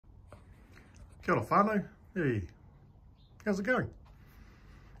Kia ora whānau. Hey, how's it going?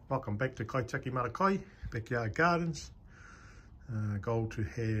 Welcome back to Kaitiaki Mara Kai, Backyard Gardens. Goal to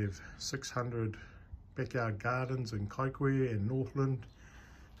have 600 backyard gardens in Kaikoura and Northland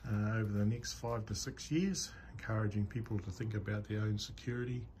over the next 5 to 6 years, encouraging people to think about their own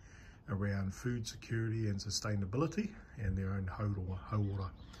security around food security and sustainability and their own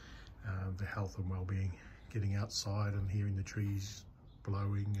hauora, the health and well-being, getting outside and hearing the trees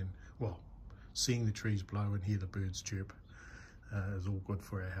blowing and, well, seeing the trees blow and hear the birds chirp is all good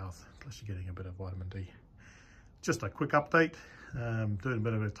for our health, plus you're getting a bit of vitamin D. Just a quick update, doing a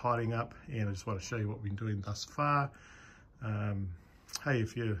bit of a tidying up, and I just want to show you what we've been doing thus far. Hey,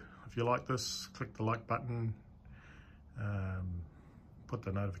 if you like this, click the like button, put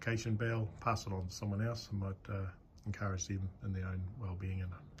the notification bell, pass it on to someone else. I might encourage them in their own well-being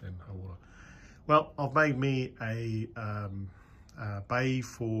and hauora. Well, I've made me a bay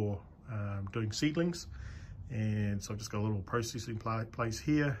for doing seedlings, and so I've just got a little processing place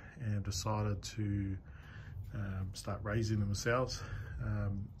here and decided to start raising them ourselves.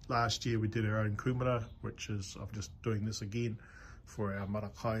 Last year we did our own kumara, which is, I'm just doing this again for our mara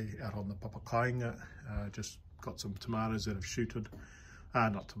kai out on the papakainga. Just got some tomatoes that have shooted,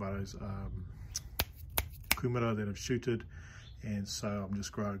 not tomatoes, kumara that have shooted, and so I'm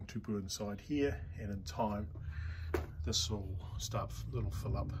just growing tupu inside here, and in time this will start, it'll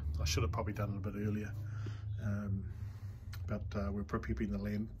fill up. I should have probably done it a bit earlier, but we're prepping the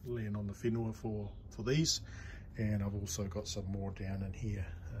land on the whenua for these, and I've also got some more down in here.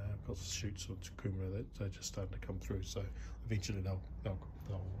 I've got shoots of kumara that are just starting to come through, so eventually they'll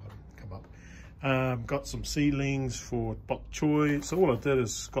come up. Got some seedlings for bok choy. So all I did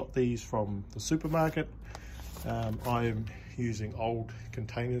is got these from the supermarket. I am using old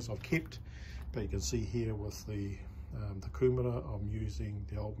containers I've kept, but you can see here with the kumara, I'm using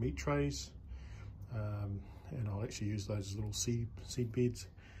the old meat trays, and I'll actually use those as little seed beds.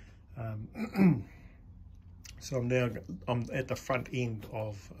 So I'm at the front end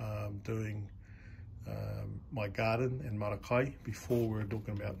of doing my garden and mara kai. Before we were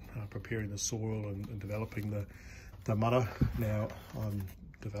talking about preparing the soil and developing the mara. Now I'm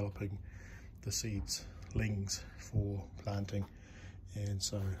developing the seedlings for planting. And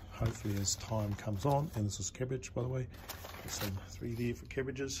so hopefully as time comes on, and this is cabbage by the way, there's some 3 there for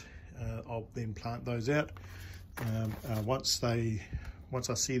cabbages, I'll then plant those out. Once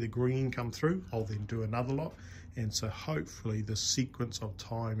I see the green come through, I'll then do another lot, and so hopefully the sequence of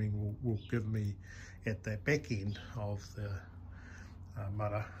timing will give me at that back end of the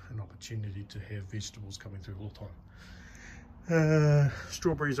mara an opportunity to have vegetables coming through all the time.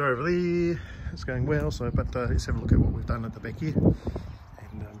 Strawberries are over there, it's going well, so but let's have a look at what we've done at the back here.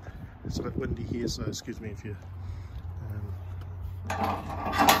 And it's a bit windy here, so excuse me if you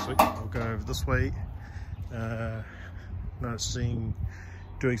so I'll go over this way. Noticing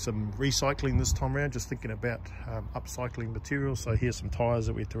doing some recycling this time around, just thinking about upcycling materials. So here's some tyres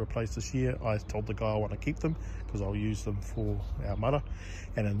that we had to replace this year. I told the guy I want to keep them because I'll use them for our mara,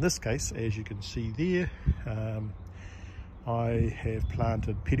 and in this case, as you can see there, I have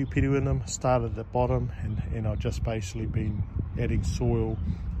planted piru in them, started at the bottom, and I've just basically been adding soil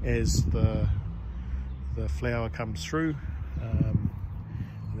as the flower comes through, and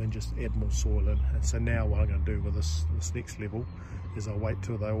then just add more soil in. And so now what I'm going to do with this next level is I'll wait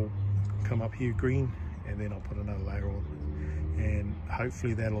till they all come up here green, and then I'll put another layer on, and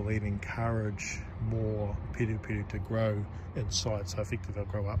hopefully that'll then encourage more piru to grow inside, so effectively they'll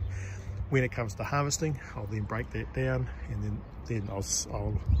grow up. When it comes to harvesting, I'll then break that down, and then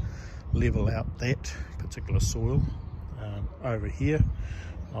I'll level out that particular soil over here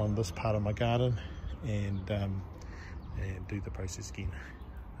on this part of my garden, and do the process again.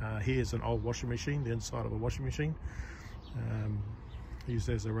 Here's an old washing machine, the inside of a washing machine, used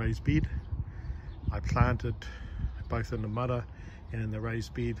as a raised bed. I planted both in the mudder and in the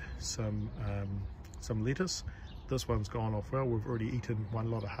raised bed some lettuce. This one's gone off well. We've already eaten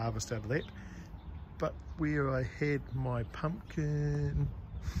one lot of harvest out of that. But where I had my pumpkin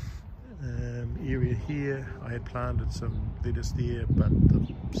area here, I had planted some lettuce there, but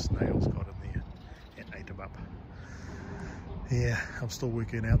the snails got in there and ate them up. Yeah, I'm still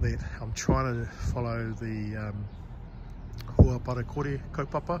working out that. I'm trying to follow the Hua Parakore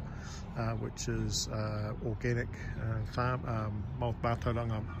kaupapa, which is organic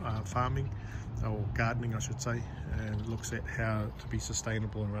farming, or gardening I should say, and it looks at how to be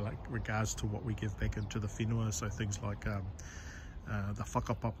sustainable in regards to what we give back into the whenua. So things like the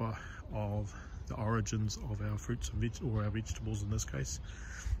whakapapa of the origins of our fruits and our vegetables in this case.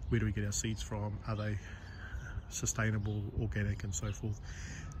 Where do we get our seeds from? Are they sustainable, organic, and so forth?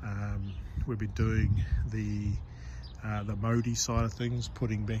 we've been doing the Modi side of things,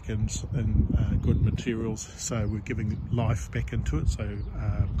 putting back in good materials, so we're giving life back into it, so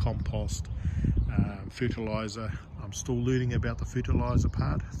compost, fertiliser. I'm still learning about the fertiliser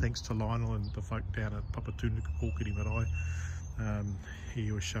part, thanks to Lionel and the folk down at Papatūnuku Kōkiri Marae.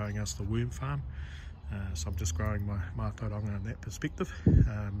 He was showing us the worm farm, so I'm just growing my mātauranga in that perspective,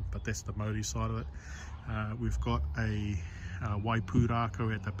 but that's the Modi side of it. We've got a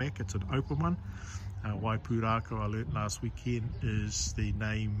waipūrako at the back. It's an open one. Waipūrako, I learnt last weekend, is the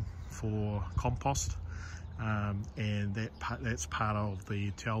name for compost, and that's part of the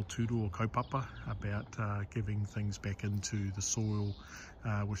te ao tūru or kaupapa, about giving things back into the soil,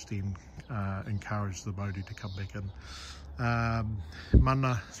 which then encourage the Māori to come back in.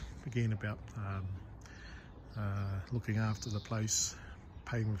 Mana, again, about looking after the place,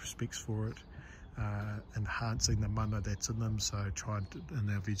 paying respects for it, enhancing the mana that's in them, so trying to, in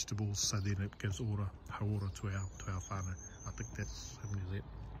our vegetables, so then it gives haora to our whānau. I think that's, how many is that?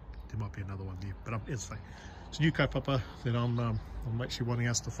 There might be another one there, but as I say, it's a new kaupapa that I'm actually wanting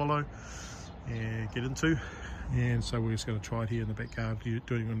us to follow and get into, and so we're just going to try it here in the backyard,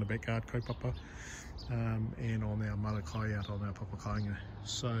 doing it in the backyard kaupapa, and on our Mara Kai out on our papakainga.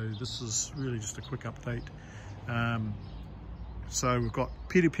 So this is really just a quick update. So we've got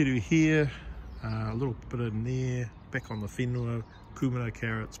piru here, a little bit in there, back on the whenua, kumara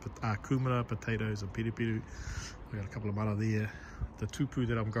carrots, kumara, potatoes and piru. We've got a couple of mana there. The tupu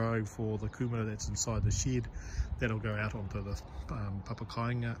that I'm growing for the kumara that's inside the shed, that'll go out onto the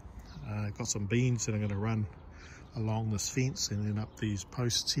papakainga. Got some beans that I'm going to run along this fence and then up these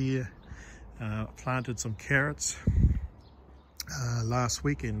posts here. Planted some carrots last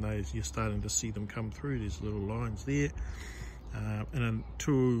week, and you're starting to see them come through. There's little lines there. And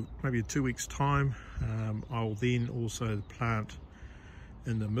in maybe 2 weeks time, I'll then also plant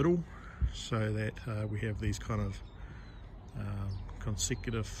in the middle, so that we have these kind of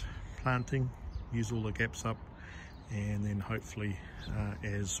consecutive planting, use all the gaps up, and then hopefully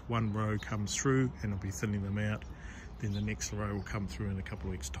as one row comes through, and I'll be thinning them out, then the next row will come through in a couple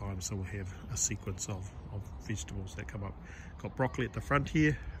of weeks time, so we'll have a sequence of vegetables that come up. Got broccoli at the front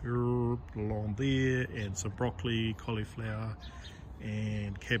here, along there, and some broccoli, cauliflower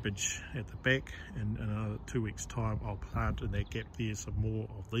and cabbage at the back. And in another 2 weeks time I'll plant in that gap there some more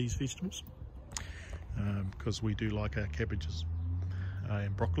of these vegetables, because we do like our cabbages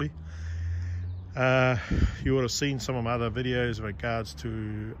and broccoli. You would have seen some of my other videos in regards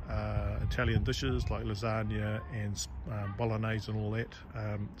to Italian dishes like lasagna and bolognese and all that.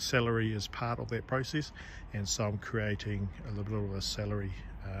 Celery is part of that process, and so I'm creating a little bit of a celery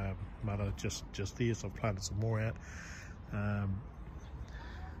mara just there, so I've planted some more out.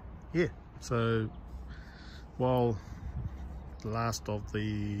 Yeah, so while the last of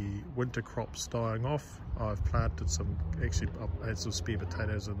the winter crops dying off, I've planted some, actually I've had some spare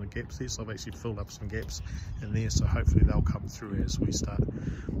potatoes in the gaps there, so I've actually filled up some gaps in there, so hopefully they'll come through as we start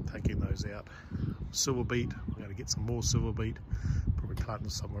taking those out. Silver beet, we're going to get some more silver beet, probably planting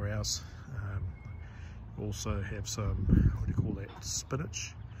somewhere else. Also have some, what do you call that,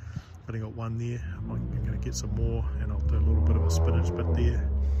 spinach. I've only got one there. I'm going to get some more, and I'll do a little bit of a spinach bit there.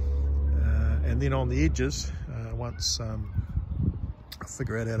 And then on the edges, once I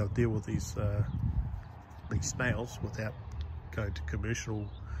figure out how to deal with these snails without going to commercial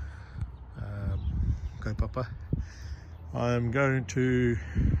kaupapa, I'm going to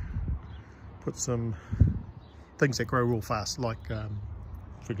put some things that grow real fast, like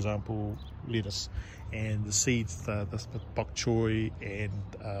for example lettuce, and the seeds, the bok choy and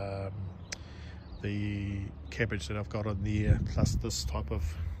the cabbage that I've got on there, plus this type of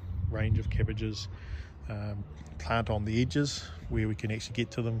range of cabbages, plant on the edges where we can actually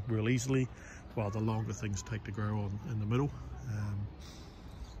get to them real easily, while the longer things take to grow on in the middle.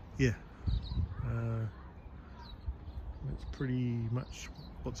 Yeah, that's pretty much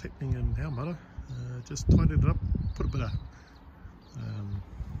what's happening in our mara. Just tidied it up, put a bit of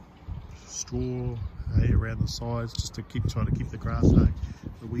straw hay around the sides, just to try to keep the grass,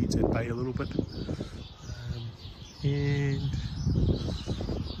 the weeds at bay a little bit. And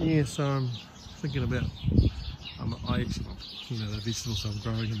yeah, so I'm thinking about, I actually, the vegetables I'm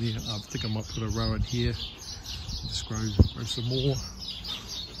growing in there, I think I might put a row in here, just grow some more,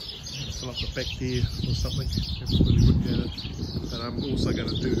 fill up the back there or something. Haven't really looked at it, but I'm also going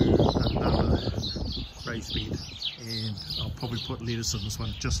to do another raised bed, and I'll probably put lettuce in this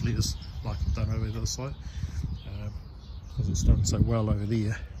one, just lettuce, like I've done over the other side, because it's done so well over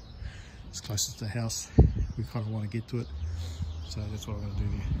there. It's closest to the house, we kind of want to get to it, so that's what I'm going to do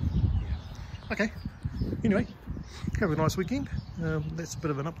there. Yeah. Okay, anyway, have a nice weekend. That's a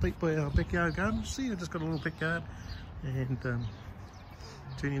bit of an update by our backyard garden. See, I just got a little backyard and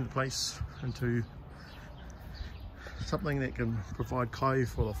turning the place into something that can provide kai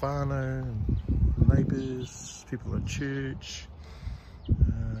for the whānau and neighbours, people at church.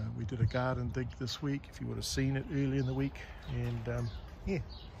 We did a garden dig this week, if you would have seen it early in the week, and yeah,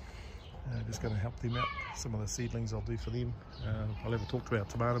 just going to help them out. Some of the seedlings I'll do for them. I'll have a talk to our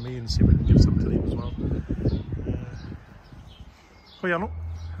tamara me and see if we can give some to them as well. Hoi anō,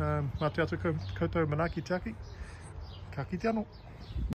 mā te atu koutou manaaki te aki, ka kite anō.